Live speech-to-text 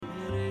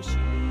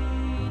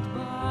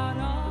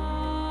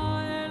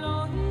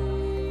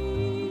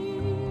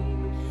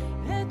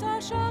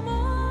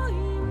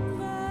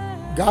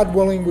God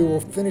willing, we will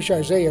finish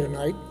Isaiah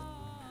tonight.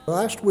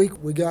 Last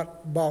week we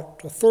got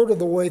about a third of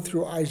the way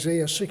through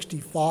Isaiah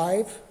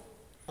 65.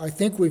 I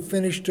think we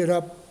finished it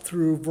up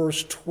through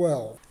verse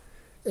 12.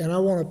 And I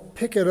want to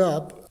pick it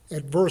up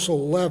at verse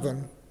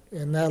 11,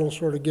 and that'll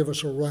sort of give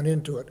us a run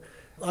into it.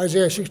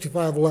 Isaiah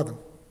 65:11.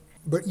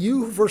 But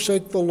you who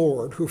forsake the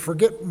Lord, who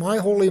forget my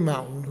holy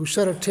mountain, who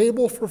set a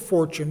table for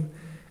fortune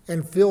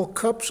and fill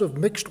cups of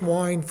mixed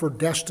wine for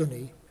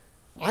destiny,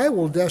 I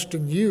will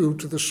destine you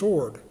to the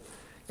sword,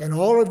 and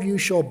all of you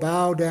shall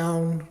bow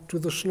down to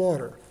the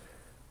slaughter.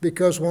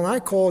 Because when I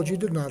called, you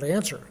did not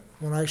answer.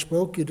 When I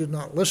spoke, you did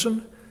not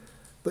listen.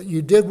 But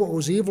you did what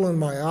was evil in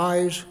my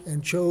eyes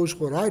and chose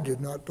what I did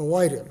not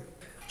delight in.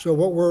 So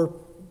what we're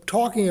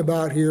talking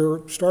about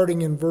here,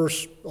 starting in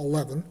verse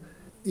 11,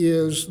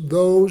 is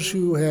those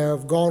who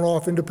have gone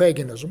off into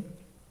paganism,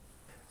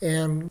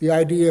 and the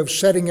idea of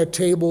setting a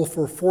table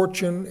for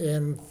fortune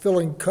and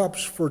filling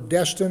cups for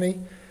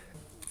destiny.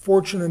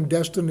 Fortune and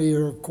destiny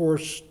are, of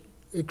course,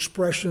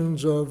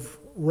 expressions of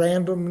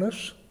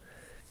randomness.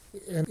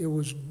 And it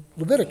was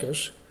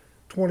Leviticus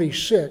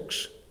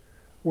 26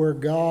 where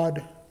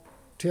God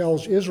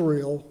tells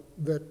Israel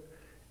that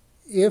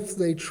if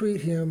they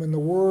treat him, and the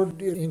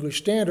word in English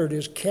Standard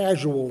is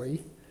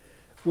casually,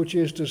 which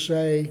is to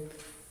say,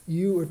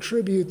 you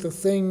attribute the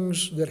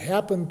things that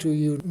happen to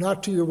you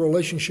not to your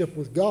relationship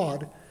with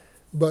God,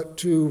 but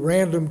to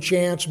random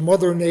chance,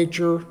 Mother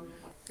Nature,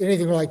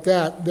 anything like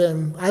that,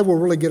 then I will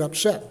really get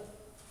upset.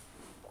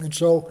 And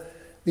so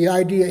the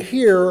idea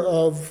here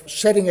of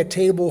setting a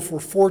table for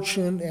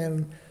fortune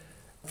and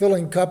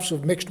filling cups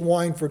of mixed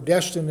wine for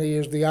destiny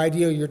is the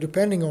idea you're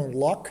depending on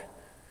luck,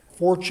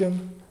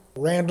 fortune,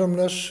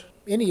 randomness,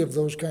 any of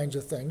those kinds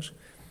of things.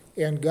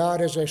 And God,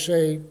 as I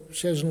say,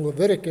 says in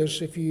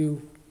Leviticus, if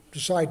you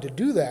decide to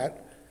do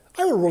that,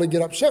 I will really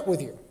get upset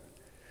with you.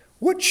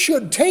 Which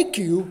should take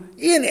you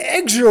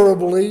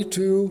inexorably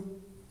to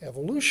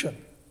evolution.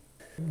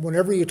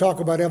 Whenever you talk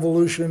about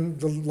evolution,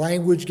 the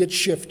language gets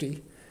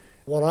shifty.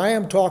 What I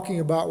am talking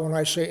about when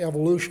I say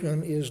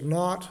evolution is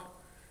not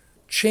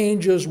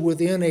changes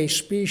within a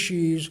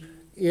species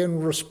in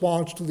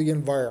response to the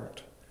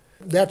environment.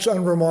 That's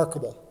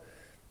unremarkable.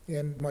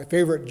 And my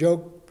favorite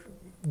joke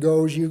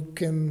goes, you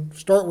can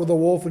start with a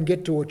wolf and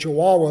get to a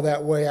chihuahua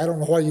that way. I don't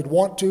know why you'd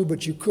want to,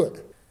 but you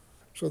could.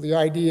 So the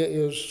idea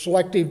is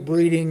selective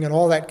breeding and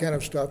all that kind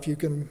of stuff. You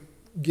can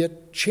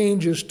get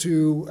changes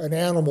to an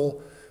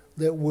animal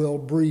that will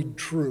breed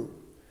true.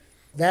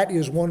 That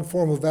is one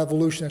form of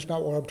evolution. That's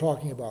not what I'm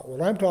talking about.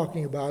 What I'm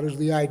talking about is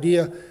the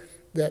idea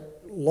that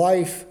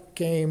life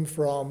came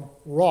from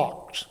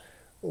rocks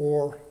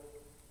or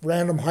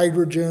random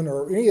hydrogen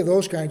or any of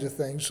those kinds of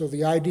things. So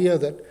the idea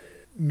that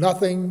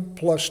nothing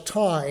plus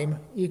time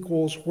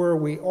equals where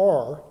we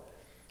are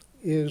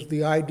is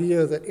the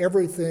idea that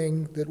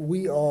everything that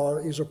we are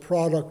is a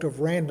product of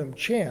random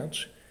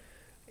chance,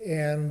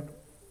 and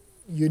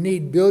you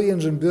need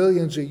billions and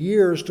billions of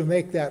years to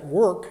make that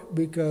work,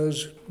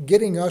 because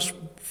getting us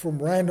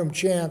from random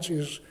chance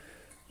is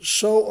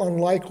so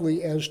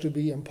unlikely as to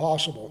be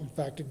impossible. In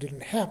fact, it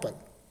didn't happen.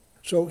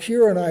 So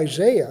here in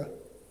Isaiah,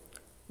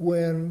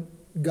 when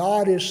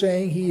God is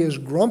saying he is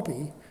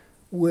grumpy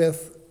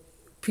with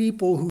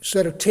people who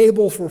set a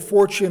table for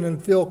fortune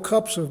and fill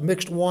cups of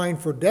mixed wine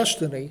for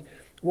destiny,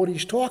 what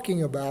he's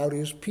talking about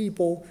is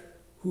people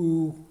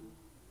who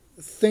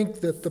think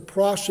that the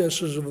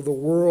processes of the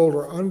world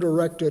are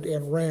undirected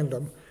and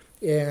random,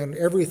 and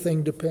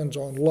everything depends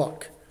on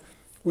luck,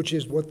 which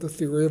is what the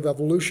theory of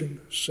evolution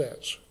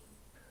says.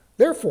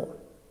 Therefore,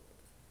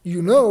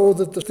 you know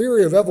that the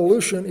theory of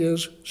evolution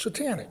is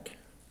satanic.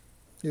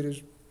 It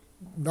is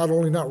not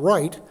only not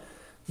right,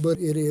 but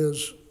it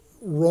is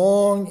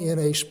wrong in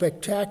a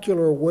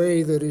spectacular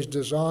way that is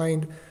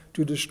designed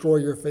to destroy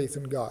your faith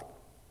in God.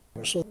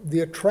 So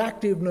the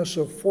attractiveness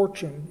of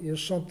fortune is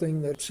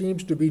something that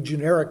seems to be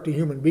generic to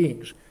human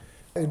beings.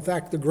 In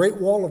fact, the Great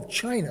Wall of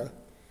China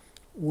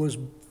was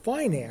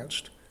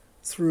financed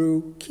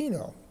through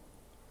Keno.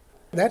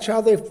 That's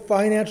how they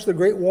financed the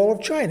Great Wall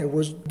of China,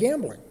 was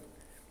gambling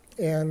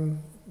and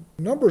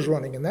numbers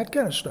running and that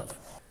kind of stuff.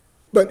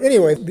 But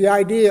anyway, the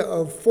idea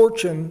of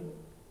fortune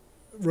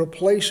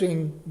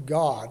replacing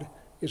God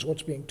is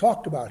what's being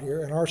talked about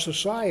here, and our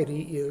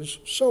society is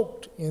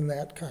soaked in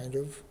that kind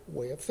of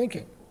way of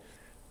thinking.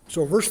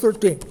 So verse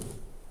 13,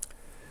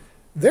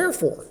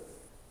 therefore,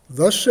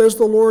 thus says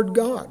the Lord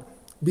God,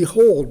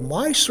 behold,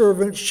 my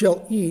servants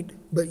shall eat,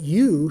 but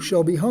you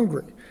shall be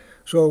hungry.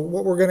 So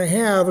what we're going to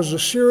have is a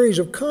series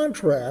of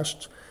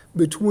contrasts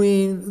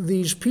between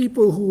these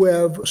people who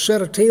have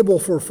set a table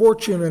for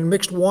fortune and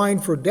mixed wine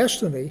for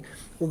destiny.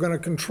 We're going to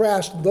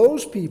contrast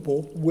those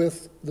people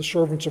with the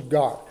servants of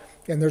God.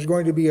 And there's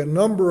going to be a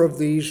number of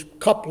these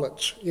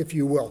couplets, if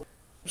you will.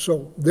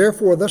 So,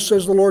 therefore, thus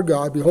says the Lord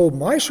God, behold,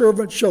 my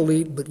servant shall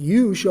eat, but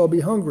you shall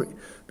be hungry.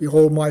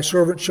 Behold, my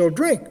servant shall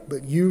drink,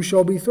 but you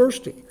shall be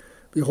thirsty.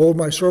 Behold,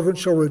 my servant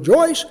shall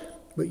rejoice,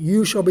 but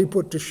you shall be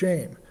put to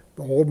shame.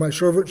 Behold, my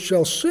servant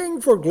shall sing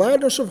for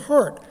gladness of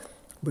heart,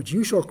 but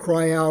you shall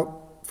cry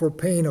out for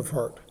pain of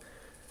heart.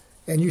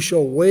 And you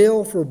shall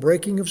wail for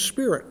breaking of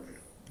spirit.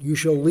 You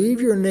shall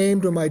leave your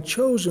name to my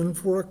chosen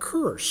for a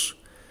curse.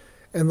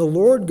 And the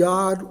Lord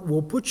God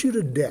will put you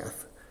to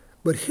death,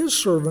 but his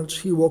servants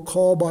he will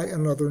call by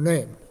another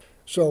name.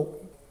 So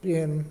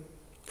in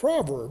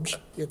Proverbs,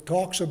 it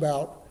talks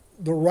about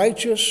the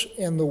righteous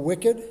and the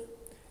wicked.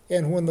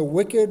 And when the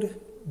wicked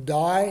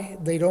die,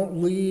 they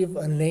don't leave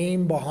a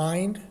name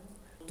behind.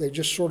 They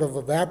just sort of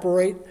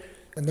evaporate.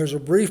 And there's a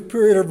brief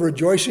period of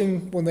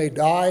rejoicing when they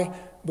die,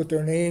 but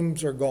their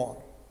names are gone.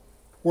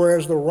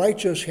 Whereas the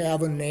righteous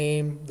have a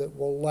name that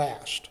will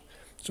last.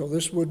 So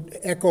this would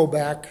echo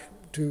back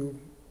to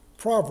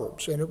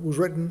Proverbs, and it was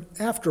written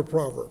after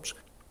Proverbs.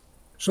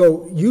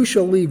 So you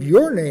shall leave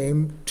your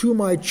name to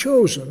my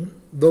chosen,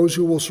 those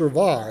who will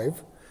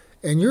survive,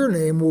 and your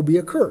name will be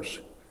a curse.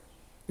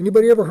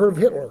 Anybody ever heard of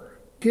Hitler?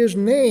 His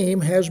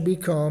name has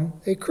become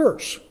a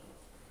curse.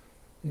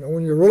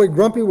 When you're really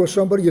grumpy with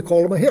somebody, you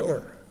call him a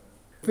Hitler.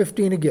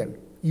 15 again.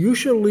 You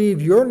shall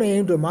leave your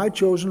name to my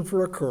chosen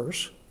for a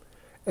curse,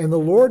 and the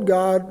Lord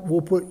God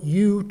will put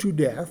you to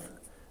death,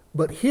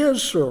 but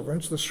his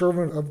servants, the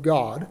servant of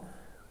God,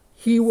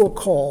 he will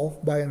call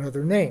by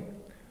another name.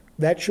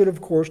 That should,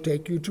 of course,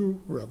 take you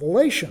to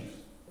Revelation.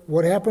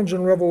 What happens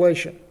in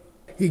Revelation?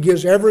 He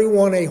gives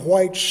everyone a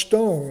white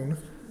stone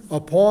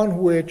upon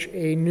which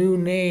a new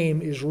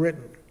name is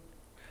written.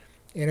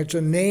 And it's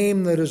a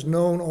name that is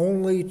known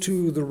only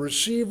to the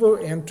receiver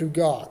and to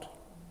God.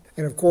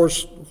 And of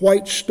course,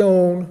 white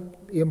stone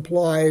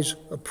implies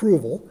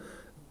approval.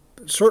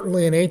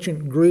 Certainly in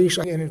ancient Greece,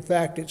 and in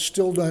fact it's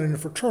still done in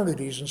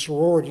fraternities and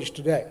sororities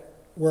today,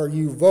 where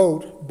you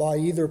vote by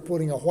either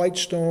putting a white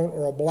stone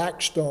or a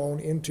black stone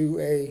into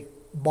a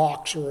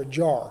box or a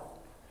jar.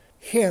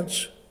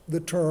 Hence the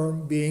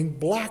term being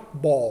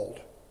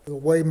blackballed. The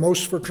way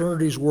most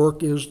fraternities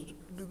work is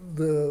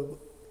the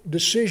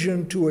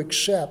decision to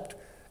accept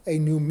a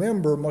new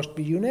member must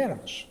be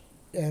unanimous.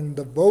 And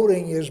the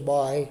voting is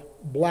by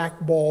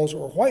black balls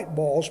or white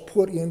balls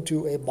put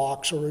into a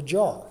box or a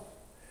jar.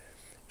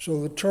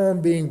 So the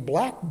term being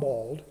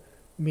blackballed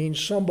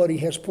means somebody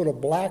has put a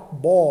black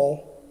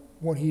ball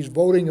when he's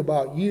voting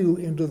about you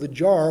into the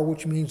jar,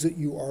 which means that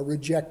you are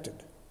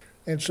rejected.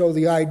 And so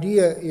the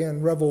idea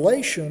in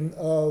Revelation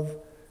of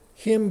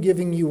him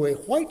giving you a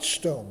white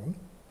stone,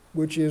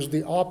 which is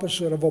the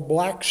opposite of a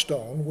black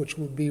stone, which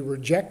would be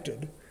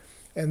rejected,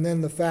 and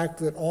then the fact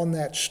that on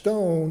that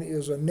stone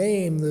is a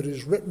name that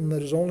is written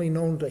that is only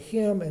known to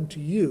him and to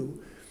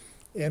you.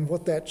 And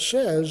what that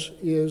says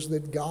is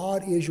that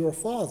God is your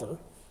Father,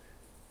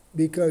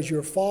 because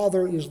your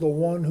Father is the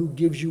one who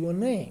gives you a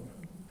name.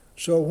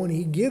 So when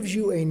he gives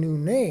you a new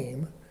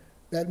name,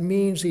 that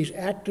means he's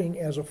acting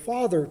as a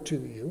father to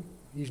you.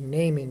 He's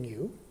naming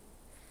you.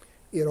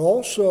 It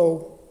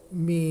also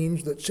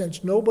means that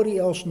since nobody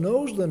else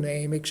knows the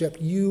name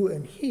except you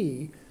and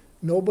he,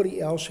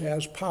 nobody else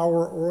has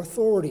power or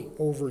authority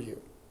over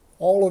you.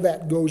 All of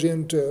that goes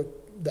into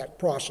that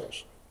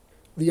process.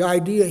 The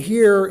idea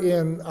here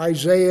in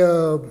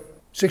Isaiah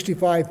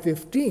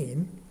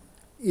 65:15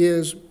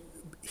 is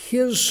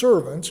his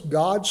servants,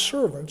 God's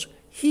servants,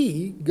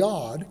 he,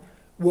 God,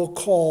 will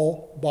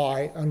call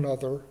by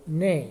another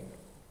name,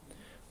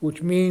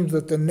 which means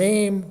that the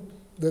name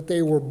that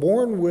they were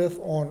born with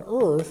on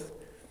earth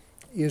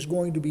is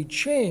going to be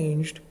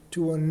changed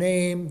to a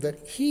name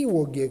that he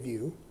will give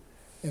you.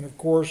 And of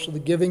course, the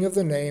giving of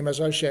the name,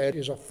 as I said,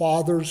 is a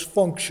father's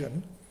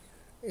function.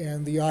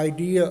 And the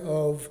idea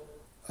of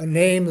a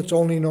name that's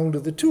only known to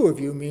the two of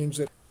you means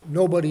that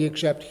nobody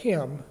except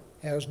him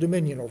has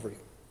dominion over you.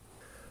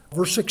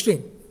 Verse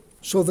 16,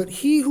 so that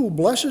he who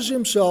blesses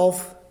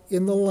himself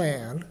in the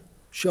land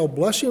shall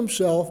bless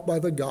himself by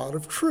the God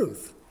of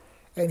truth.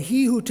 And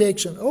he who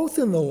takes an oath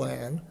in the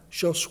land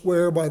shall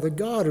swear by the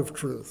God of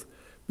truth,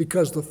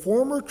 because the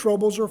former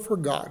troubles are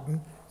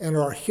forgotten and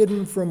are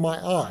hidden from my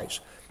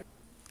eyes.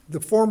 The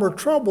former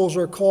troubles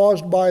are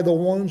caused by the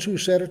ones who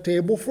set a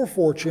table for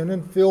fortune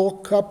and fill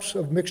cups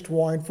of mixed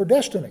wine for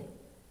destiny.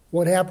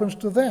 What happens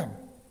to them?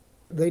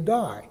 They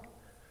die.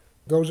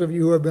 Those of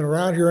you who have been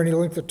around here any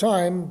length of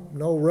time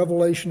know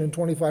Revelation in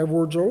 25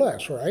 words or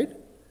less, right?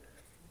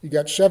 You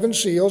got 7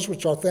 seals,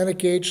 which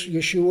authenticates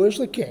Yeshua as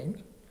the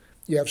king.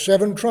 You have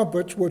 7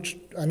 trumpets, which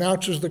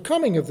announces the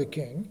coming of the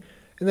king.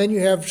 And then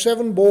you have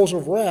 7 bowls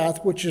of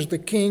wrath, which is the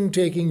king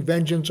taking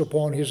vengeance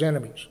upon his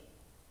enemies.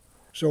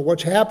 So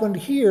what's happened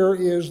here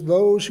is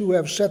those who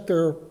have set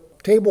their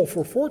table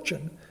for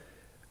fortune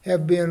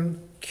have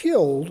been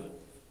killed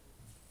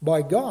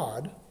by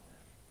God.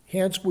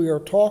 Hence, we are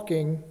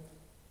talking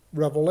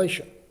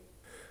Revelation.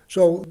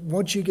 So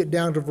once you get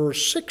down to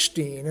verse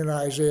 16 in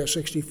Isaiah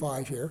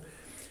 65 here,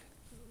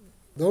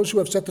 those who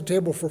have set the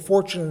table for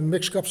fortune and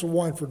mixed cups of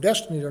wine for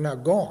destiny are now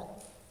gone.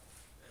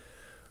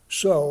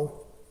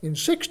 So in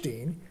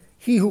 16,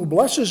 he who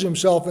blesses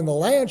himself in the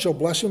land shall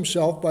bless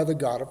himself by the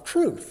God of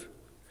truth,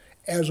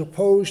 as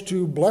opposed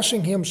to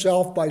blessing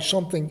himself by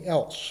something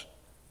else.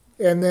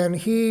 And then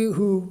he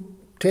who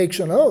takes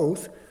an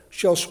oath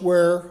shall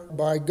swear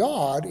by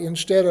God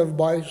instead of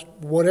by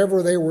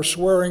whatever they were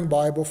swearing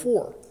by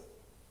before.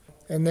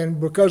 And then,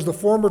 because the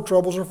former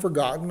troubles are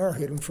forgotten, are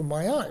hidden from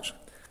my eyes.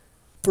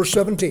 Verse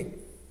 17,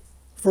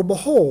 for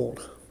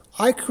behold,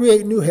 I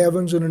create new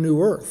heavens and a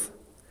new earth,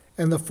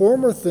 and the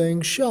former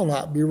things shall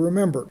not be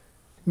remembered.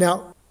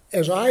 Now,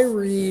 as I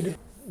read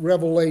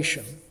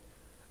Revelation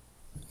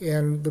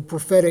and the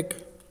prophetic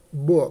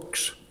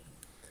books,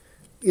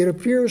 it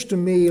appears to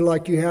me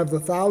like you have the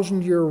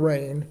 1,000-year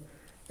reign,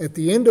 at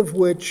the end of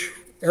which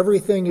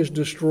everything is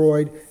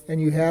destroyed,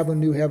 and you have a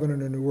new heaven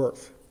and a new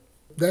earth.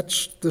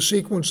 That's the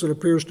sequence that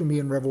appears to me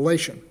in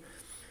Revelation.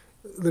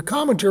 The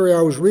commentary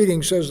I was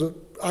reading says that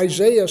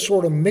Isaiah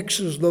sort of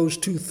mixes those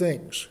two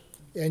things.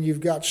 And you've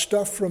got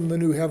stuff from the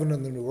new heaven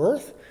and the new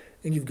earth,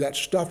 and you've got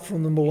stuff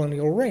from the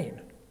millennial reign.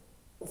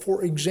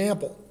 For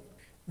example,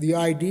 the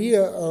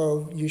idea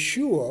of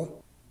Yeshua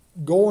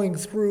going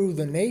through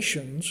the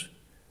nations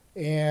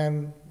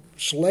and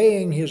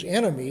slaying his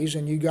enemies,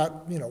 and you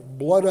got,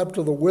 blood up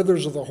to the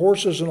withers of the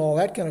horses and all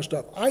that kind of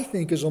stuff, I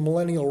think is a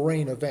millennial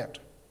reign event,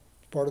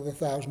 part of the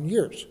 1,000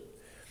 years.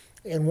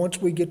 And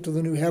once we get to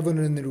the new heaven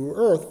and the new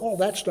earth, all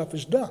that stuff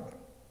is done.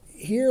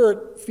 Here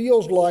it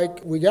feels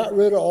like we got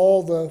rid of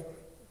all the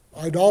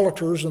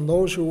idolaters and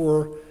those who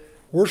were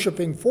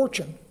worshiping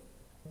fortune.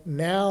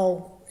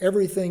 Now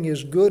everything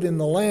is good in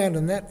the land,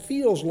 and that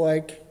feels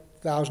like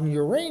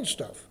 1,000-year reign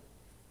stuff.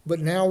 But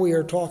now we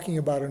are talking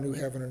about a new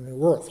heaven and a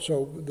new earth.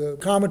 So the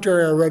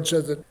commentary I read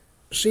says that it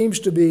seems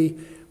to be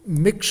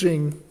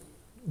mixing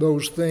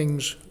those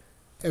things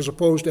as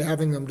opposed to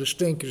having them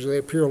distinct as they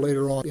appear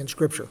later on in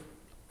Scripture.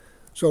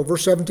 So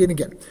verse 17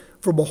 again.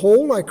 For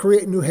behold, I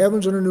create new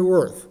heavens and a new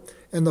earth,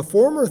 and the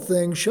former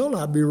things shall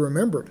not be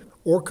remembered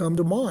or come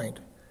to mind,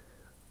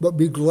 but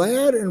be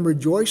glad and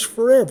rejoice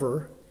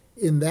forever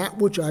in that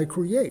which I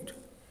create.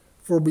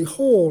 For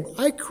behold,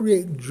 I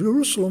create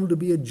Jerusalem to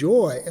be a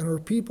joy, and her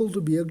people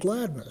to be a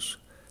gladness.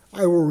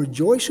 I will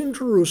rejoice in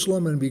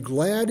Jerusalem and be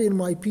glad in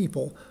my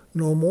people.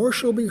 No more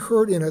shall be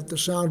heard in it the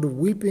sound of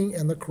weeping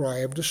and the cry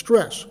of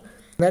distress.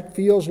 That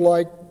feels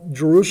like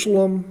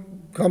Jerusalem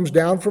comes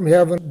down from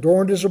heaven,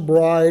 adorned as a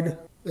bride,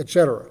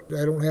 etc.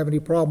 I don't have any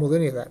problem with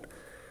any of that.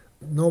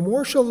 No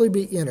more shall there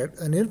be in it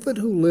an infant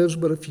who lives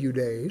but a few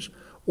days,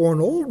 or an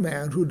old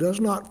man who does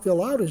not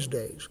fill out his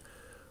days.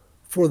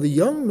 For the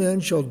young men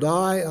shall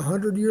die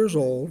 100 years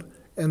old,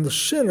 and the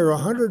sinner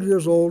 100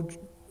 years old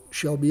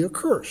shall be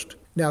accursed.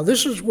 Now,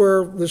 this is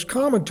where this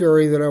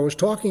commentary that I was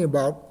talking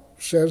about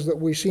says that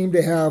we seem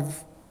to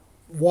have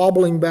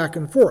wobbling back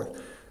and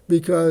forth.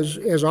 Because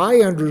as I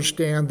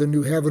understand the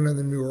new heaven and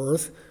the new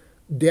earth,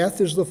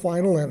 death is the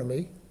final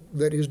enemy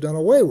that is done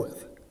away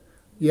with.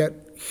 Yet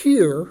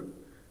here,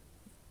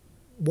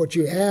 what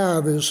you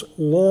have is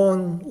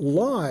long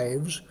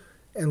lives,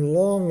 and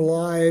long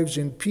lives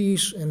in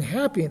peace and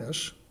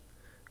happiness,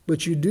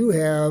 but you do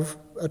have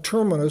a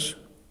terminus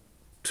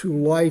to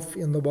life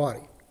in the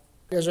body.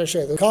 As I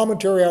say, the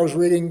commentary I was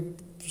reading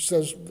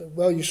says,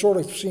 well, you sort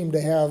of seem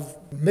to have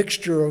a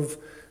mixture of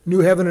new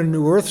heaven and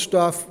new earth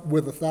stuff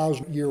with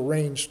 1,000-year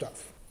reign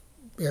stuff.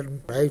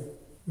 And I'm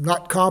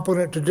not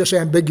competent to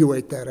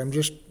disambiguate that. I'm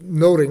just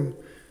noting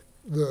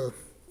the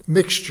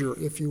mixture,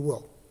 if you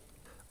will.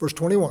 Verse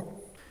 21,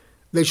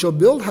 they shall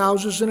build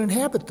houses and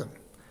inhabit them.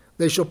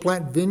 They shall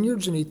plant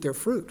vineyards and eat their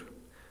fruit.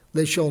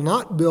 They shall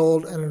not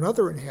build and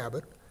another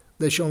inhabit.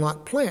 They shall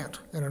not plant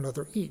and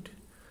another eat.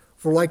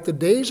 For like the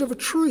days of a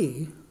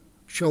tree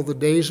shall the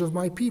days of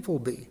my people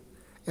be,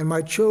 and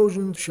my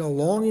chosen shall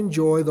long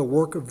enjoy the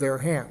work of their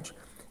hands.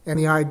 And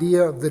the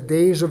idea of the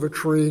days of a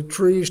tree,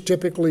 trees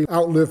typically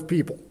outlive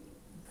people.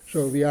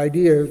 So the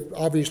idea is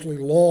obviously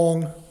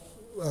long,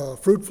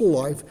 fruitful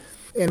life,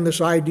 and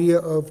this idea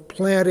of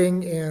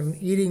planting and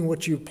eating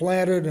what you've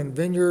planted, and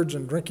vineyards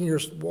and drinking your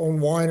own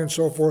wine and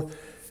so forth.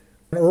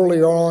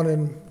 Early on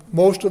in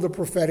most of the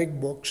prophetic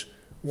books,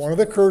 one of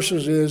the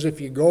curses is, if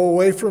you go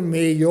away from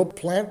me, you'll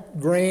plant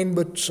grain,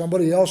 but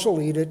somebody else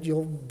will eat it.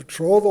 You'll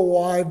betroth the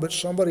wife, but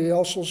somebody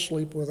else will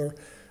sleep with her.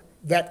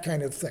 That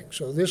kind of thing.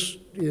 So this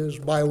is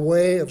by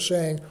way of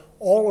saying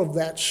all of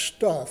that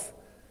stuff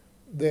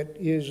that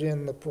is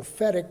in the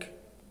prophetic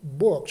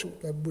books,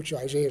 which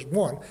Isaiah is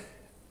one,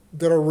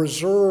 that are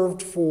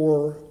reserved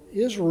for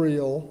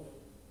Israel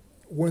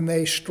when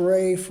they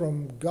stray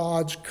from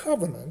God's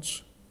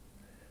covenants,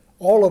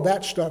 all of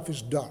that stuff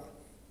is done.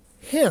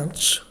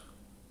 Hence,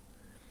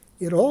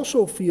 it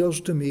also feels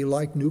to me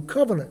like New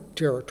Covenant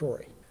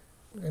territory.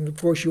 And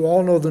of course, you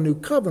all know the New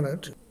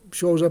Covenant. It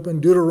shows up in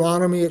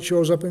Deuteronomy, it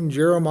shows up in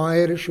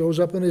Jeremiah, it shows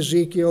up in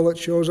Ezekiel, it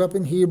shows up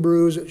in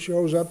Hebrews, it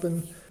shows up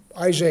in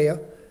Isaiah.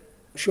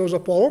 It shows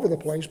up all over the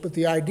place, but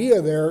the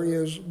idea there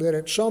is that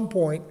at some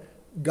point,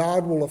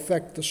 God will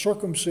affect the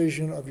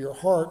circumcision of your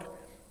heart,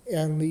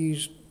 and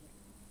these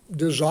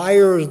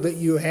desires that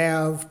you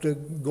have to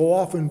go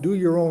off and do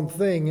your own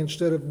thing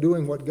instead of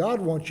doing what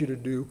God wants you to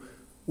do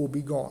will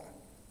be gone.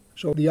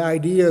 So the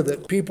idea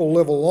that people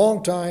live a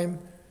long time,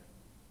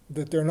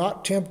 that they're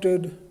not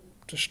tempted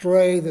to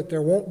stray, that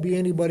there won't be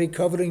anybody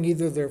coveting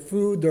either their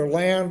food, their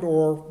land,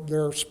 or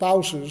their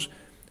spouses,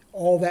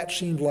 all that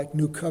seemed like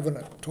New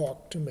Covenant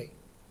talk to me.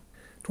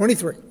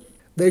 23,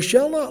 they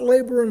shall not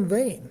labor in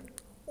vain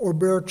or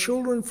bear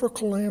children for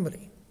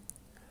calamity.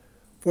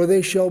 For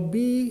they shall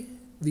be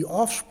the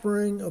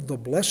offspring of the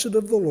blessed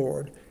of the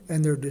Lord,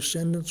 and their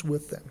descendants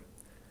with them.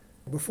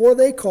 Before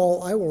they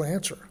call, I will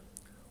answer.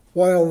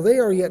 While they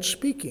are yet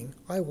speaking,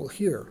 I will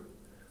hear.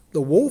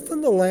 The wolf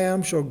and the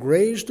lamb shall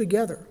graze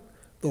together.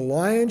 The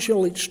lion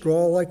shall eat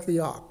straw like the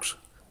ox,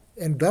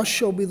 and dust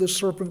shall be the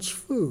serpent's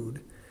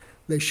food.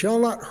 They shall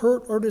not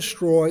hurt or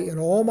destroy in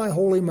all my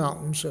holy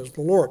mountain, says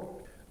the Lord.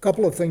 A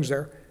couple of things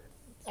there.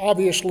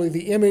 Obviously,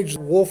 the image,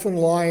 wolf and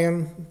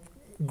lion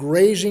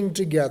grazing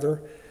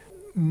together.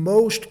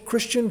 Most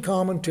Christian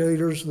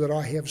commentators that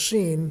I have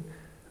seen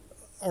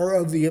are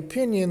of the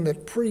opinion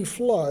that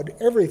pre-flood,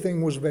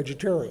 everything was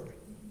vegetarian.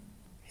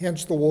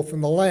 Hence the wolf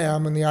and the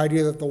lamb, and the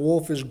idea that the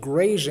wolf is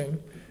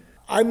grazing.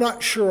 I'm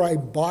not sure I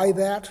buy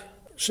that,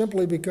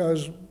 simply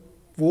because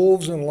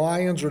wolves and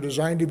lions are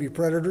designed to be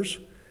predators.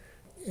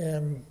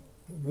 And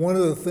one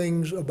of the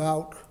things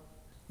about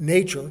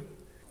nature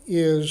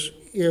is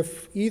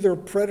if either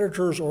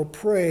predators or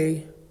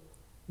prey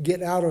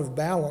get out of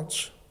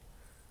balance,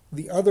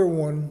 the other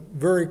one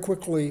very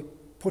quickly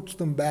puts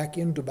them back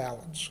into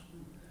balance.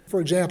 For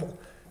example,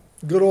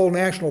 good old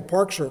National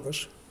Park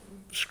Service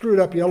screwed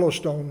up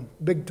Yellowstone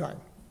big time.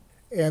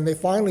 And they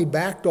finally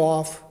backed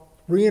off,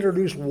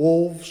 reintroduced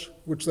wolves,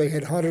 which they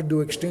had hunted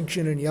to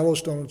extinction in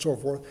Yellowstone and so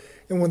forth.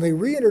 And when they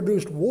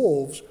reintroduced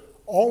wolves,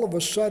 all of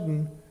a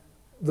sudden,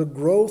 the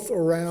growth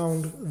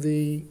around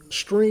the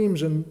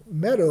streams and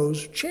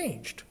meadows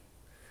changed.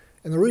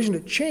 And the reason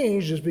it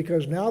changed is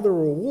because now there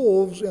were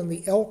wolves, and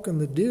the elk and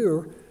the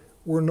deer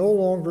were no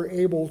longer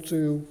able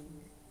to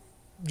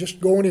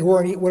just go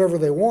anywhere and eat whatever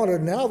they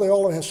wanted. Now they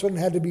all of a sudden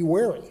had to be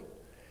wary.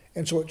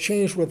 And so it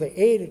changed what they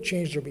ate, it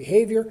changed their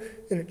behavior,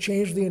 and it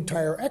changed the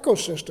entire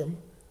ecosystem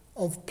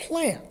of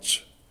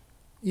plants,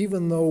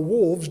 even though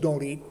wolves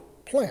don't eat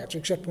plants,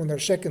 except when they're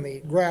sick and they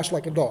eat grass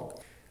like a dog.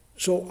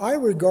 So I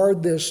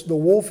regard this, the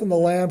wolf and the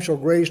lamb shall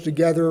graze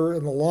together,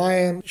 and the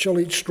lion shall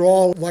eat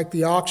straw like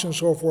the ox and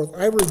so forth.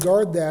 I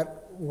regard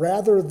that,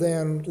 rather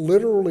than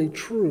literally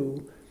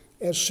true,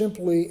 as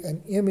simply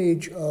an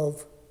image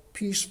of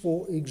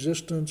peaceful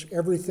existence,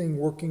 everything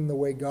working the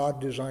way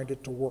God designed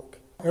it to work.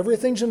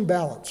 Everything's in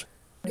balance.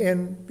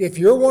 And if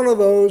you're one of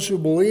those who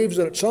believes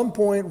that at some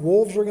point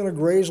wolves are going to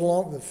graze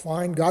along, then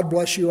fine, God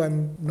bless you.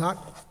 I'm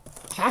not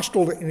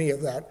hostile to any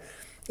of that.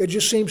 It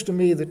just seems to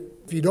me that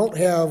if you don't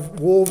have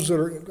wolves that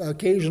are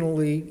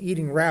occasionally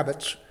eating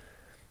rabbits,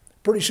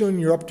 pretty soon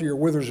you're up to your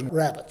withers and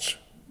rabbits.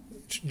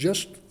 It's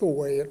just the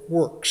way it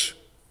works.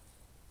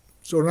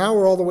 So now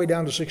we're all the way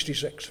down to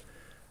 66.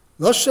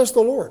 Thus says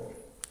the Lord,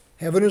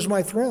 heaven is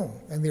my throne,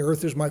 and the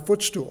earth is my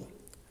footstool.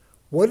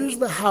 What is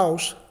the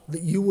house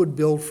that you would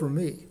build for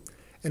me?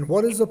 And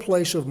what is the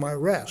place of my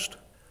rest?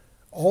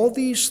 All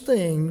these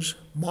things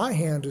my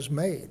hand has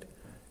made.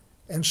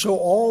 And so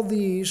all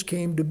these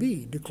came to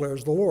be,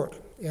 declares the Lord.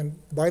 And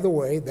by the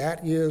way,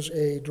 that is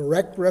a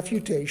direct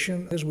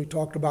refutation, as we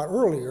talked about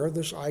earlier,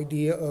 this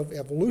idea of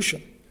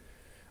evolution,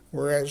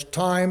 whereas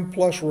time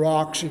plus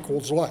rocks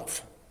equals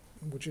life,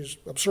 which is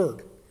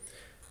absurd.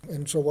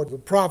 And so what the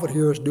prophet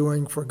here is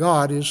doing for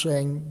God is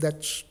saying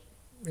that's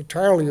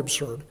entirely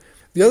absurd.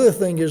 The other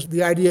thing is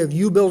the idea of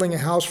you building a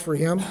house for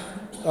him.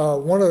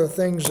 One of the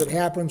things that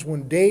happens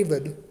when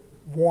David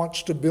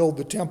wants to build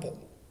the temple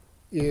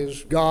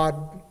is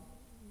God,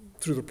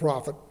 through the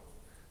prophet,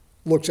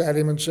 looks at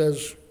him and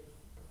says,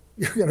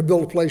 you're going to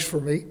build a place for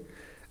me.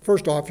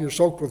 First off, you're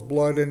soaked with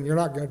blood and you're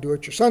not going to do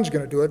it. Your son's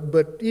going to do it.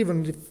 But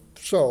even if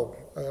so,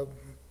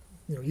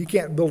 you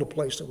can't build a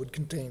place that would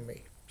contain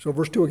me. So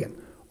verse 2 again.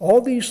 All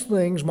these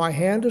things my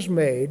hand has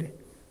made,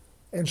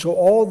 and so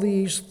all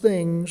these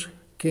things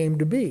came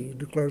to be,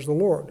 declares the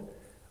Lord.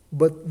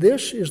 But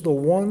this is the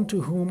one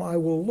to whom I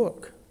will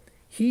look,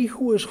 he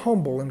who is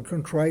humble and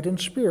contrite in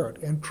spirit,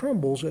 and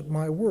trembles at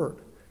my word.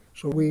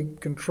 So we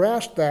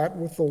contrast that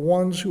with the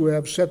ones who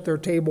have set their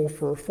table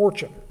for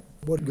fortune.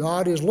 What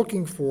God is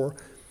looking for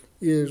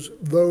is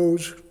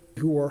those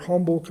who are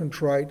humble,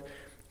 contrite,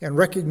 and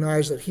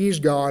recognize that he's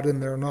God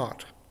and they're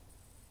not,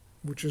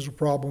 which is a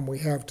problem we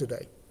have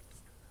today.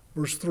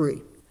 Verse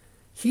 3,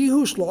 he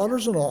who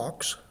slaughters an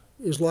ox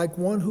is like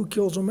one who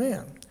kills a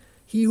man.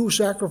 He who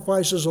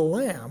sacrifices a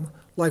lamb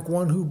like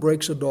one who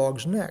breaks a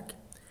dog's neck.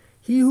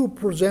 He who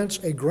presents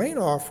a grain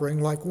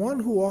offering like one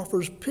who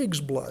offers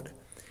pig's blood.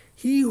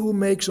 He who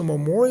makes a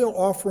memorial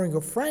offering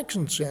of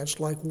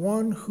frankincense like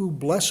one who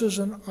blesses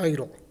an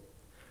idol.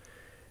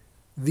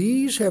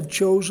 These have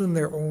chosen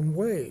their own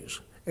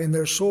ways, and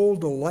their soul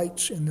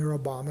delights in their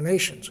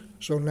abominations.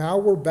 So now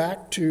we're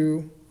back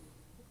to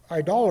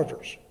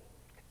idolaters.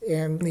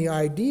 And the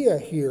idea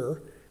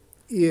here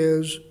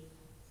is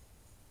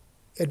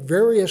at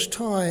various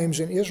times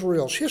in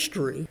Israel's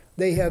history,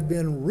 they have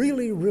been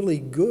really, really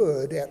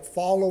good at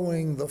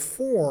following the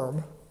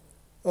form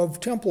of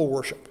temple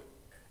worship.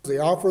 They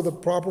offer the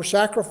proper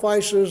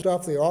sacrifices,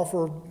 they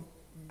offer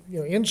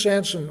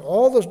incense and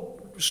all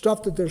the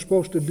stuff that they're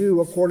supposed to do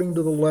according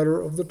to the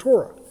letter of the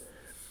Torah.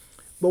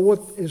 But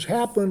what has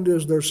happened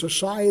is their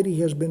society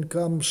has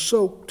become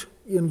soaked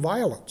in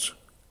violence.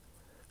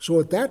 So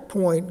at that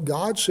point,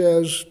 God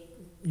says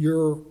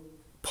your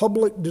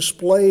public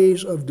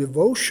displays of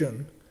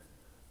devotion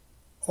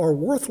are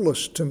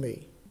worthless to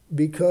me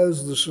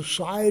because the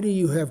society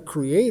you have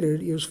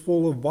created is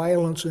full of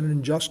violence and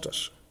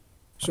injustice.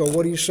 So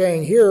what he's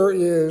saying here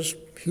is,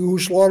 he who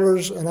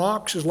slaughters an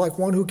ox is like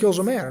one who kills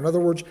a man. In other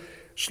words,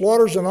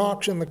 slaughters an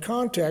ox in the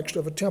context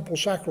of a temple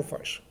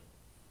sacrifice.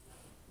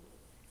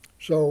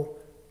 So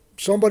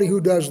somebody who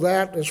does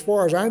that, as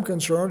far as I'm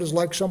concerned, is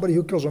like somebody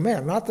who kills a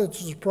man. Not that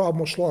this is a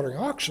problem with slaughtering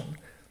oxen.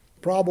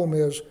 The problem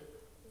is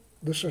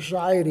the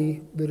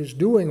society that is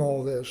doing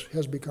all this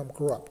has become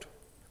corrupt.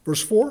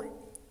 Verse 4,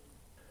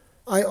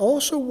 I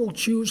also will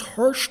choose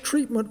harsh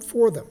treatment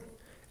for them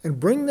and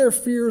bring their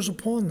fears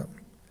upon them.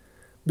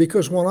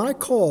 Because when I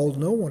called,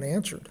 no one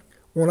answered.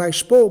 When I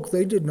spoke,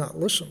 they did not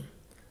listen.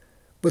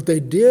 But they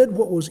did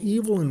what was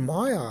evil in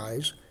my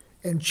eyes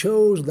and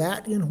chose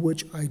that in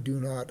which I do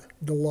not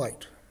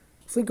delight.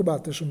 Think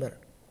about this a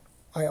minute.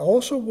 I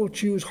also will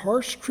choose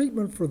harsh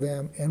treatment for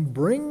them and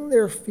bring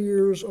their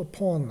fears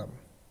upon them.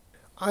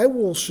 I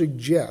will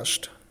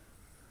suggest,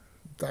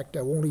 in fact,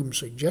 I won't even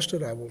suggest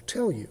it, I will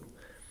tell you,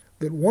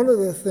 that one of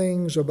the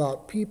things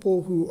about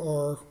people who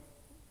are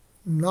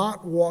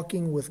not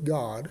walking with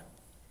God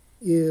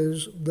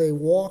is they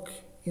walk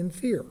in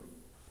fear.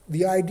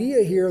 The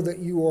idea here that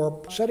you are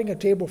setting a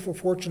table for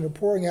fortune and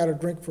pouring out a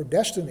drink for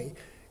destiny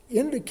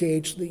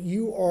indicates that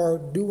you are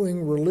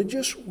doing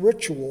religious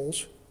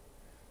rituals,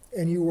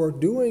 and you are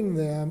doing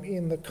them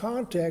in the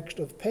context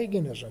of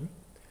paganism.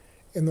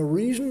 And the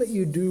reason that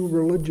you do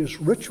religious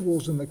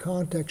rituals in the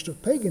context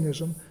of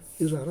paganism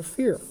is out of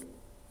fear.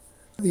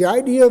 The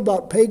idea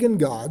about pagan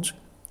gods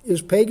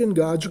is pagan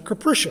gods are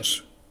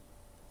capricious.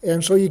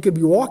 And so you could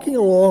be walking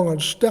along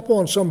and step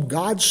on some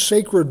God's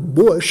sacred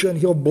bush and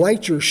he'll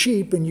blight your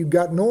sheep and you've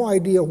got no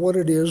idea what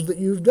it is that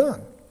you've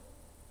done.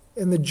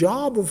 And the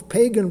job of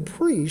pagan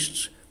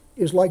priests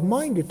is like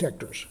mine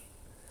detectors.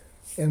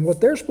 And what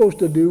they're supposed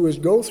to do is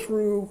go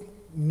through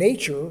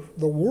nature,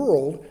 the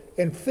world,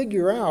 and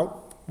figure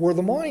out where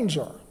the mines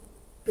are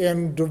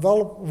and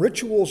develop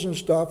rituals and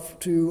stuff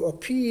to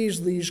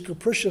appease these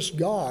capricious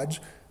gods.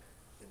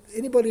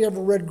 Anybody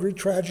ever read Greek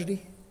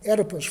tragedy?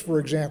 Oedipus, for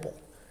example,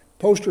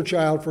 poster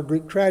child for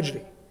Greek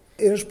tragedy.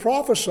 It is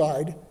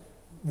prophesied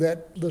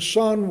that the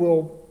son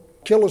will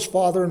kill his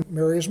father and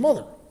marry his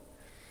mother.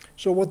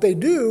 So what they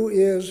do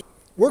is,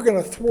 we're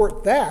going to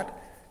thwart that,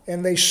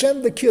 and they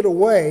send the kid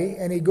away,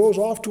 and he goes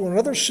off to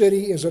another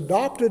city, is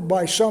adopted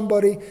by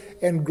somebody,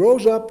 and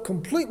grows up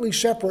completely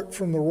separate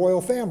from the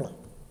royal family.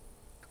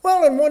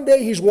 Well, and one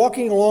day he's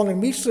walking along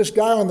and meets this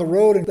guy on the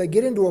road, and they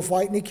get into a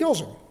fight, and he kills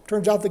him.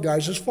 Turns out the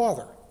guy's his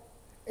father.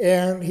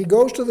 And he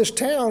goes to this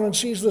town and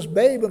sees this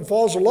babe and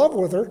falls in love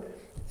with her.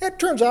 It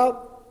turns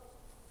out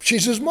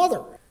she's his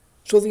mother.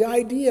 So the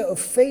idea of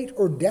fate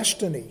or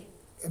destiny,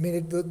 I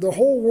mean, the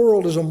whole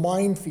world is a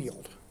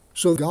minefield.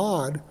 So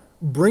God,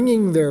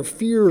 bringing their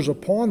fears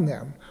upon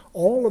them,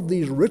 all of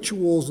these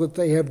rituals that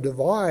they have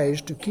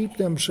devised to keep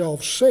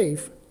themselves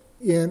safe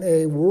in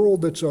a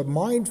world that's a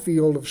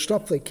minefield of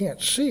stuff they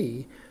can't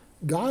see,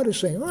 God is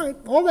saying, all right,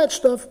 all that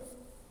stuff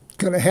is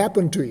going to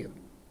happen to you.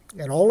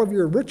 And all of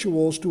your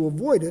rituals to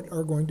avoid it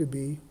are going to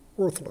be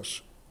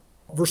worthless.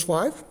 Verse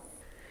 5,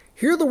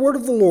 hear the word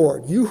of the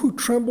Lord, you who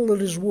tremble at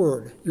his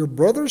word. Your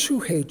brothers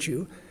who hate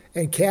you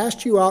and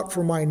cast you out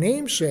for my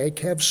name's sake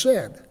have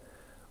said,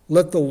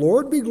 let the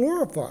Lord be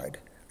glorified,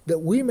 that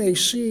we may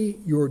see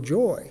your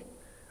joy.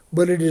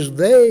 But it is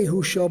they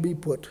who shall be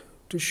put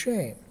to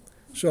shame.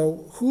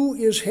 So who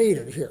is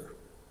hated here?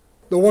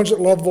 The ones that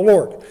love the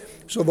Lord.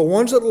 So the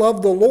ones that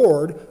love the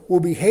Lord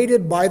will be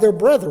hated by their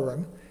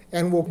brethren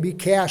and will be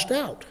cast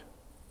out.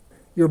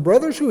 Your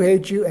brothers who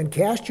hate you and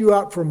cast you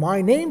out for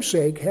my name's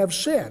sake have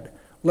said,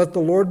 let the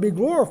Lord be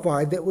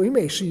glorified, that we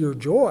may see your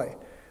joy.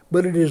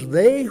 But it is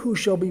they who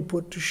shall be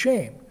put to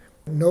shame.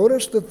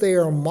 Notice that they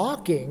are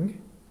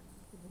mocking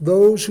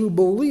those who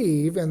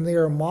believe, and they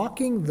are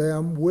mocking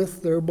them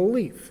with their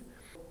belief.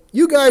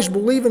 You guys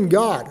believe in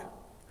God.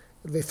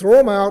 They throw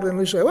them out and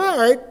they say, well,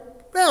 all right,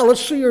 now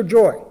let's see your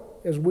joy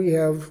as we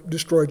have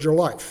destroyed your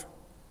life.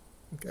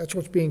 That's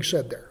what's being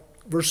said there.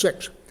 Verse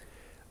 6,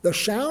 the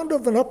sound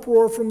of an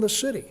uproar from the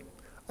city,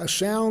 a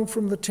sound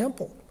from the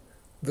temple,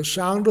 the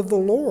sound of the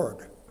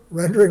Lord,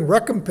 rendering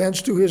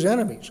recompense to his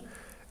enemies.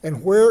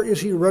 And where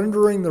is he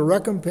rendering the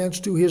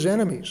recompense to his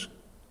enemies?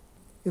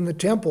 In the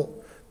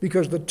temple,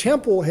 because the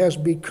temple has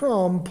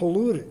become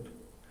polluted.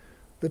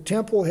 The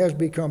temple has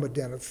become a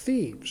den of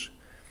thieves.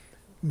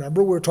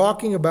 Remember, we're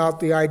talking about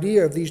the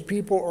idea of these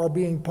people are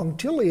being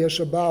punctilious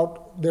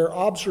about their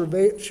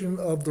observation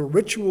of the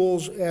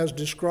rituals as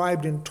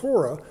described in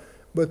Torah,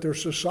 but their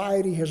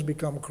society has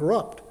become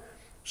corrupt.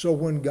 So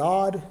when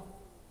God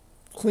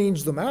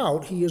cleans them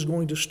out, he is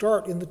going to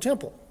start in the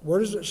temple.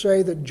 Where does it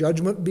say that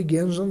judgment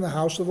begins in the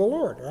house of the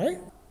Lord, right?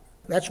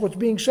 That's what's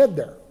being said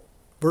there.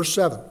 Verse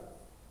 7,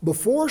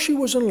 before she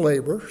was in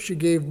labor, she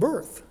gave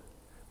birth.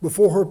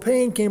 Before her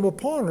pain came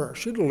upon her,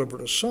 she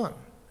delivered a son.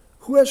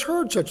 Who has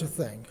heard such a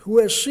thing? Who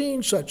has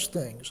seen such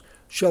things?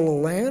 Shall a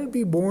land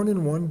be born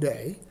in one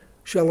day?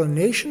 shall a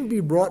nation be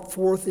brought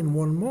forth in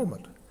one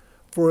moment.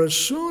 For as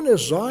soon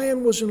as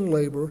Zion was in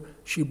labor,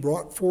 she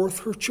brought forth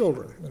her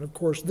children. And of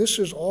course, this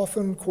is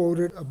often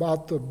quoted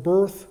about the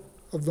birth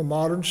of the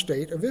modern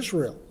state of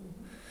Israel.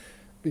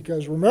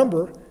 Because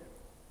remember,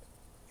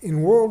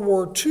 in World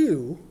War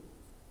II,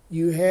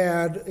 you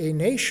had a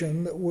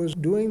nation that was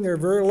doing their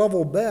very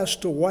level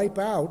best to wipe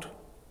out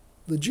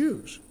the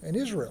Jews and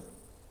Israel.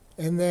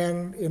 And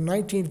then in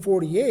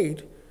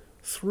 1948,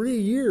 3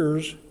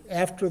 years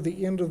after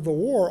the end of the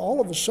war,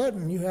 all of a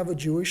sudden you have a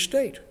Jewish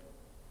state.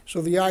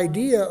 So the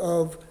idea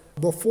of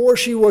before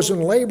she was in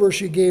labor,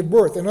 she gave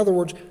birth. In other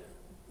words,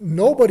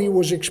 nobody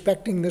was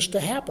expecting this to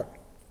happen.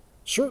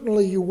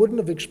 Certainly you wouldn't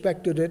have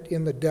expected it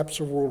in the depths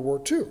of World War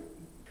II.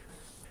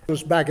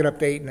 Let's back it up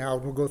to 8 now,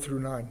 and we'll go through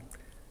 9.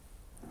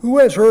 Who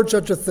has heard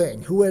such a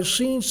thing? Who has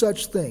seen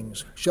such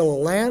things? Shall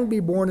a land be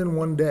born in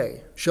one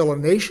day? Shall a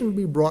nation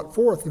be brought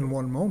forth in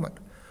one moment?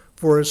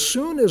 For as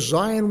soon as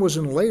Zion was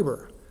in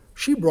labor,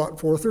 she brought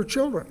forth her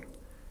children.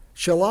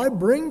 Shall I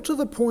bring to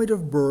the point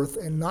of birth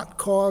and not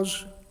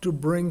cause to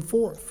bring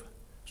forth,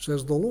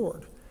 says the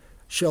Lord?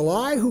 Shall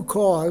I who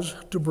cause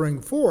to bring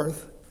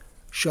forth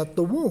shut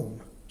the womb,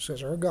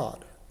 says our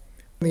God?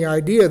 And the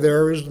idea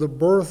there is the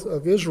birth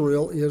of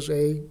Israel is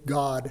a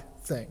God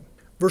thing.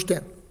 Verse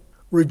 10.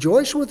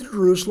 Rejoice with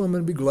Jerusalem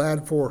and be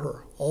glad for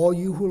her, all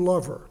you who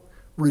love her.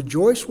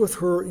 Rejoice with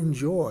her in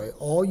joy,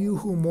 all you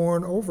who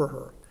mourn over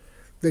her,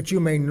 that you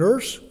may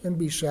nurse and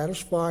be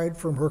satisfied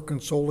from her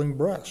consoling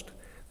breast,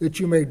 that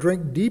you may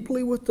drink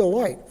deeply with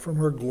delight from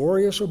her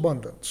glorious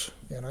abundance.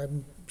 And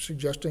I'm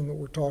suggesting that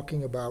we're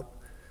talking about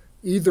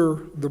either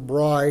the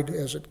bride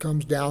as it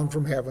comes down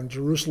from heaven,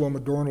 Jerusalem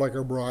adorned like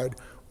a bride,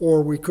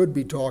 or we could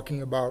be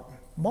talking about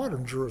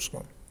modern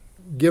Jerusalem,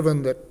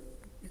 given that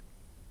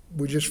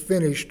we just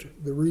finished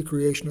the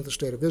recreation of the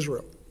state of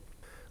Israel.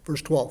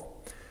 Verse 12,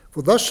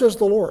 for thus says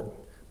the Lord,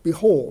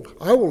 behold,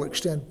 I will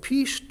extend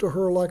peace to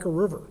her like a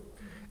river,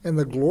 and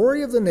the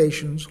glory of the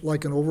nations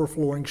like an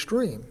overflowing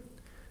stream.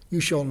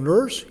 You shall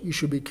nurse, you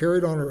shall be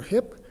carried on her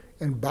hip,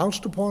 and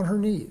bounced upon her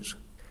knees.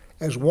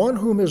 As one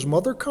whom his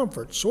mother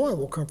comforts, so I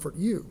will comfort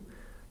you.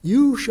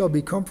 You shall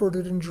be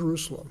comforted in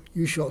Jerusalem.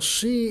 You shall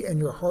see, and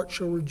your heart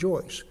shall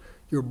rejoice.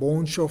 Your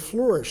bones shall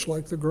flourish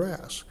like the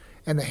grass.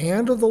 And the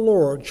hand of the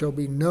Lord shall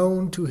be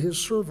known to his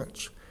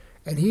servants,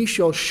 and he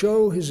shall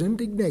show his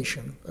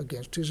indignation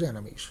against his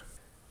enemies.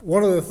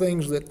 One of the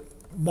things that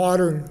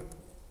modern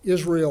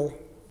Israel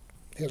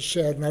has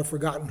said, and I've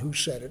forgotten who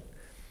said it,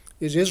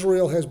 is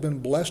Israel has been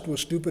blessed with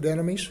stupid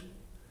enemies.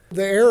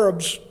 The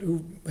Arabs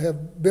who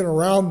have been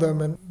around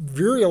them and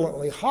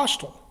virulently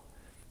hostile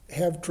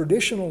have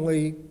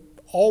traditionally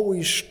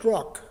always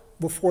struck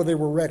before they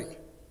were ready.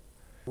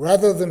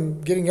 Rather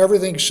than getting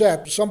everything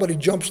set, somebody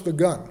jumps the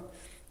gun.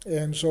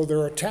 And so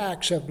their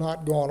attacks have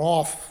not gone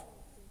off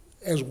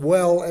as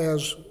well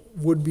as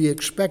would be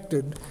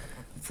expected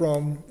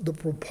from the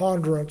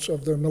preponderance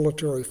of their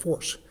military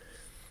force.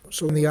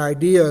 So the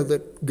idea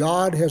that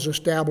God has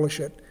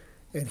established it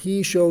and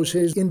he shows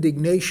his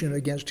indignation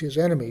against his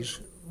enemies,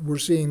 we're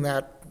seeing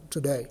that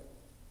today.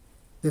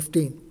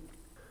 15.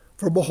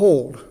 For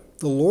behold,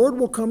 the Lord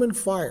will come in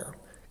fire,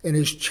 and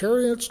his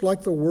chariots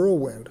like the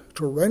whirlwind,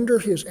 to render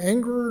his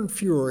anger and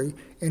fury,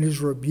 and his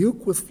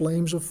rebuke with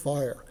flames of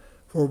fire.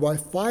 For by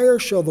fire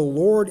shall the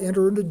Lord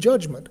enter into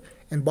judgment,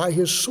 and by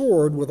his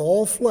sword with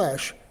all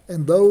flesh,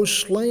 and those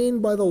slain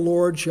by the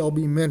Lord shall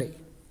be many.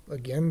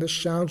 Again, this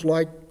sounds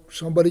like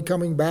somebody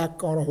coming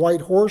back on a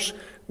white horse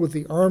with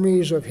the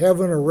armies of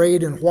heaven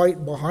arrayed in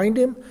white behind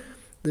him.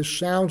 This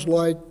sounds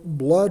like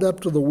blood up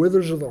to the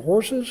withers of the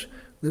horses.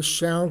 This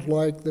sounds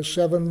like the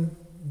 7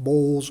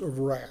 bowls of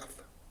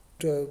wrath.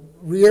 To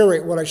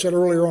reiterate what I said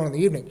earlier on in the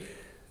evening,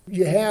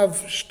 you have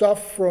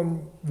stuff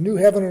from New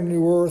Heaven and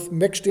New Earth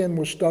mixed in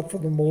with stuff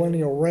from the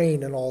millennial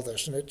reign and all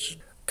this, and it's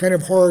kind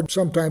of hard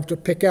sometimes to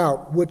pick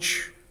out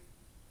which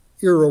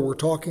era we're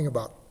talking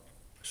about.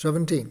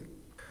 17.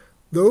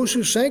 Those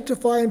who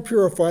sanctify and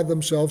purify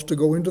themselves to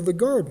go into the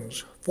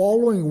gardens,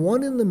 following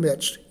one in the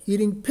midst,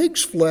 eating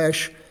pig's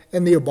flesh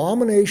and the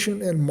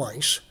abomination and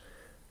mice,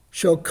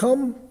 shall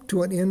come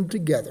to an end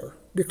together,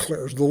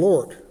 declares the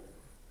Lord.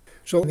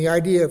 So the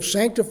idea of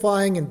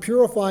sanctifying and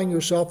purifying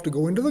yourself to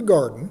go into the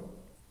garden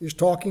is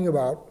talking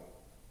about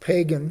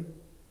pagan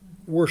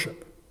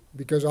worship.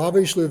 Because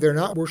obviously they're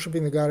not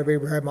worshiping the God of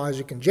Abraham,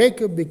 Isaac, and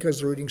Jacob because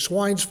they're eating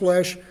swine's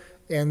flesh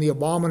and the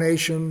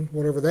abomination,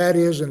 whatever that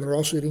is, and they're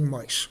also eating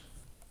mice,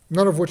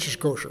 none of which is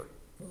kosher.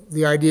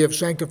 The idea of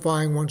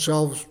sanctifying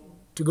oneself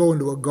to go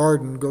into a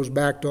garden goes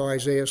back to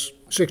Isaiah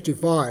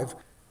 65,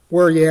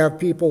 where you have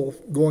people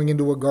going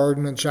into a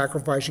garden and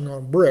sacrificing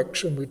on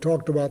bricks, and we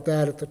talked about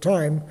that at the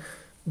time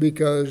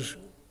because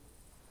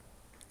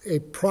a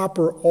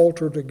proper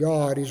altar to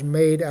God is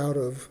made out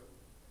of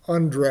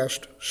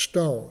undressed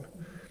stone.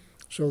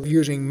 So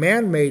using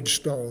man-made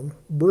stone,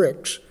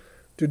 bricks,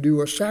 to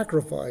do a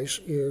sacrifice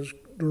is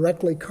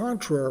directly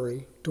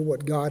contrary to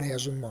what God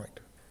has in mind.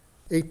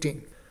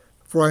 18.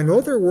 For I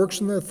know their works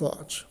and their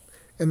thoughts,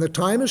 and the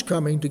time is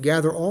coming to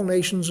gather all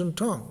nations and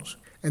tongues,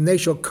 and they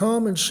shall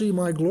come and see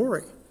my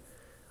glory.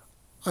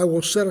 I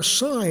will set a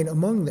sign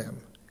among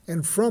them,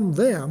 and from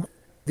them,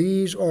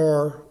 these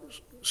are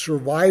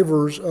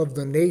survivors of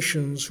the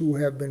nations who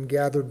have been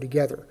gathered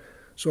together.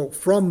 So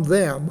from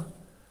them,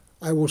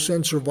 I will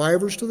send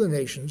survivors to the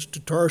nations, to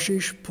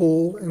Tarshish,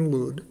 Pul, and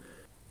Lud,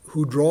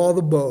 who draw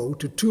the bow,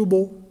 to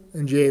Tubal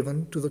and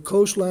Javan, to the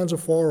coastlands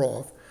afar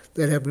off,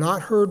 that have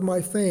not heard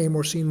my fame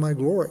or seen my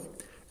glory.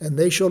 And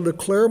they shall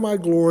declare my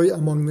glory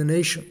among the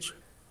nations.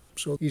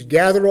 So he's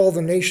gathered all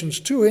the nations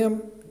to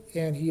him,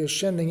 and he is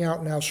sending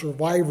out now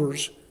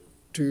survivors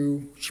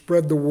to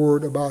spread the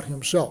word about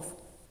himself.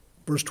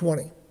 Verse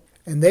 20,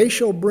 and they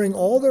shall bring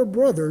all their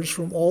brothers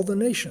from all the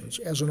nations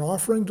as an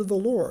offering to the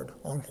Lord,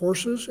 on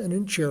horses and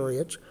in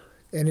chariots,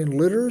 and in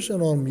litters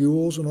and on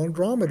mules and on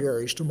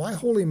dromedaries, to my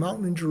holy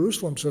mountain in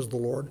Jerusalem, says the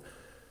Lord,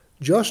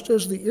 just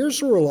as the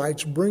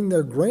Israelites bring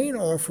their grain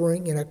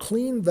offering in a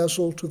clean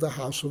vessel to the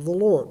house of the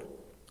Lord.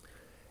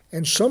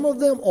 And some of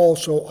them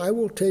also I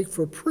will take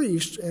for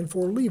priests and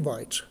for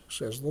Levites,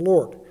 says the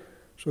Lord.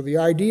 So the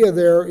idea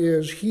there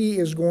is he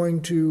is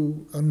going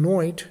to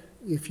anoint,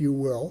 if you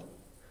will,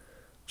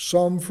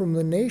 some from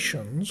the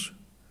nations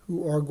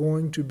who are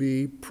going to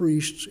be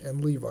priests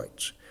and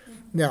Levites.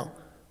 Now,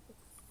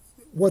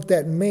 what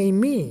that may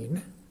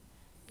mean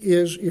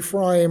is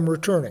Ephraim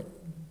returning,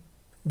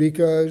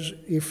 because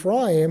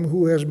Ephraim,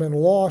 who has been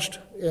lost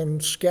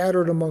and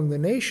scattered among the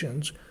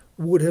nations,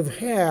 would have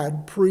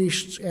had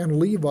priests and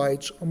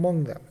Levites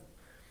among them.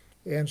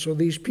 And so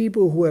these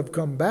people who have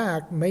come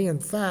back may in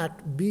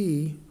fact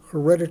be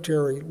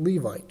hereditary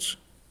Levites.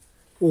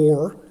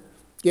 Or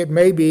it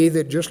may be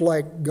that just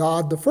like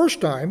God the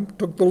first time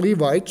took the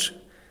Levites,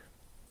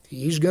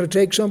 he's going to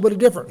take somebody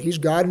different. He's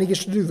God and he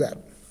gets to do that.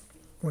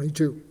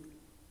 22.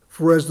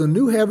 For as the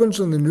new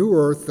heavens and the new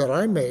earth that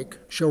I make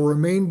shall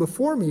remain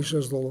before me,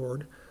 says the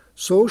Lord,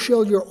 so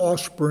shall your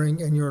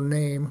offspring and your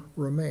name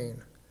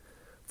remain.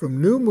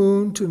 From new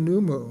moon to new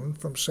moon,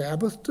 from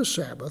Sabbath to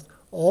Sabbath,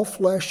 all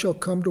flesh shall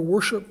come to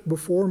worship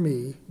before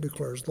me,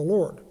 declares the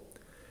Lord.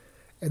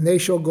 And they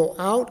shall go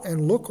out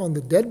and look on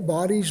the dead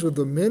bodies of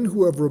the men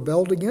who have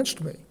rebelled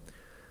against me.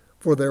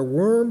 For their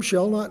worm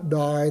shall not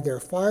die, their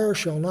fire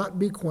shall not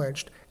be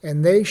quenched,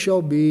 and they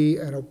shall be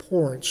an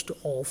abhorrence to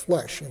all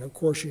flesh. And of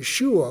course,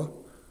 Yeshua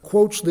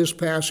quotes this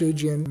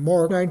passage in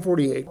Mark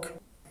 9:48.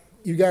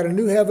 You've got a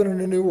new heaven and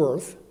a new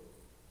earth,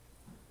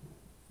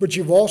 but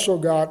you've also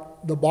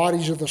got the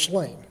bodies of the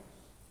slain.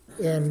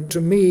 And to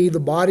me, the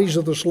bodies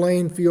of the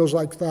slain feels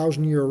like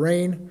 1,000-year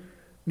reign.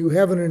 New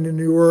heaven and a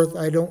new earth,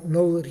 I don't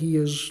know that he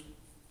is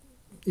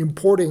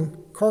importing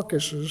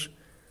carcasses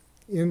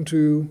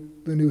into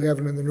the new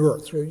heaven and the new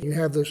earth. So you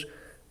have this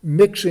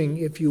mixing,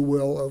 if you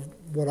will, of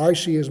what I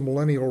see as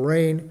millennial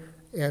reign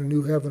and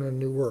new heaven and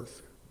new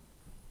earth.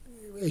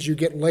 As you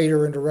get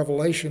later into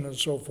Revelation and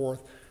so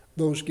forth,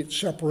 those get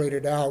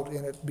separated out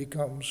and it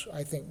becomes,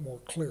 I think, more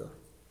clear.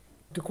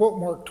 To quote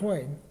Mark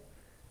Twain,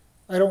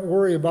 I don't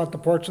worry about the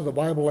parts of the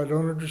Bible I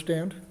don't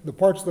understand. The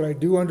parts that I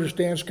do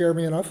understand scare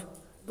me enough.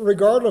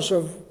 Regardless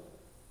of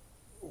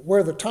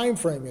where the time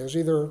frame is,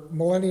 either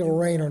millennial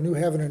reign or new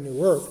heaven and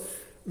new earth,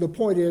 the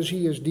point is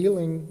he is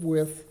dealing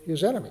with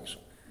his enemies.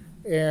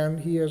 And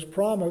he has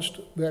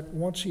promised that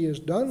once he is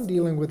done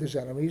dealing with his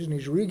enemies and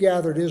he's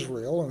regathered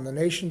Israel and the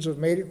nations have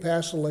made it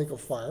past the lake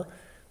of fire,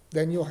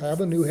 then you'll have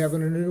a new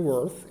heaven and a new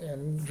earth,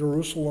 and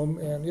Jerusalem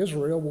and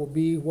Israel will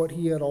be what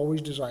he had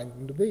always designed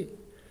them to be.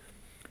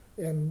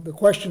 And the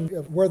question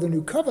of where the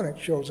new covenant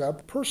shows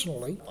up,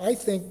 personally, I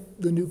think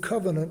the new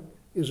covenant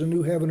is a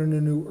new heaven and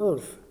a new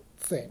earth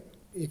thing.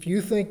 If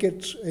you think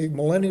it's a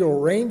millennial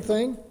reign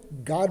thing,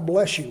 God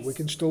bless you, we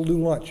can still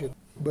do lunch.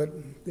 But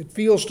it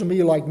feels to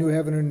me like new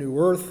heaven and new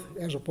earth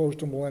as opposed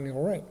to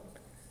millennial reign.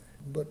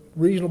 But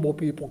reasonable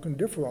people can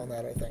differ on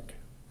that, I think.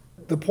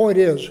 The point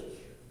is,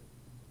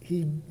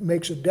 he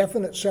makes a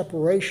definite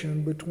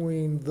separation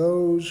between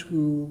those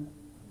who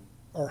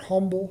are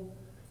humble,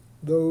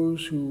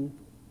 those who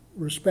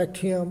respect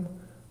him,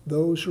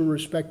 those who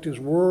respect his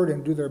word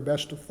and do their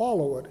best to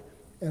follow it,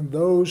 and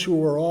those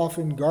who are off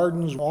in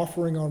gardens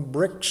offering on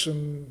bricks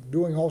and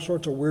doing all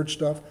sorts of weird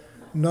stuff,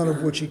 none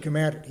of which he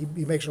commanded.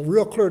 He makes a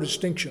real clear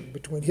distinction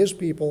between his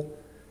people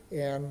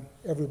and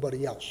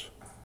everybody else.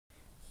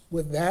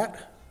 With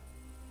that,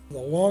 the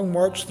long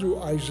march through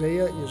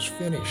Isaiah is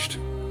finished.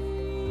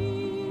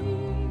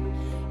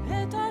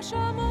 את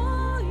השמיים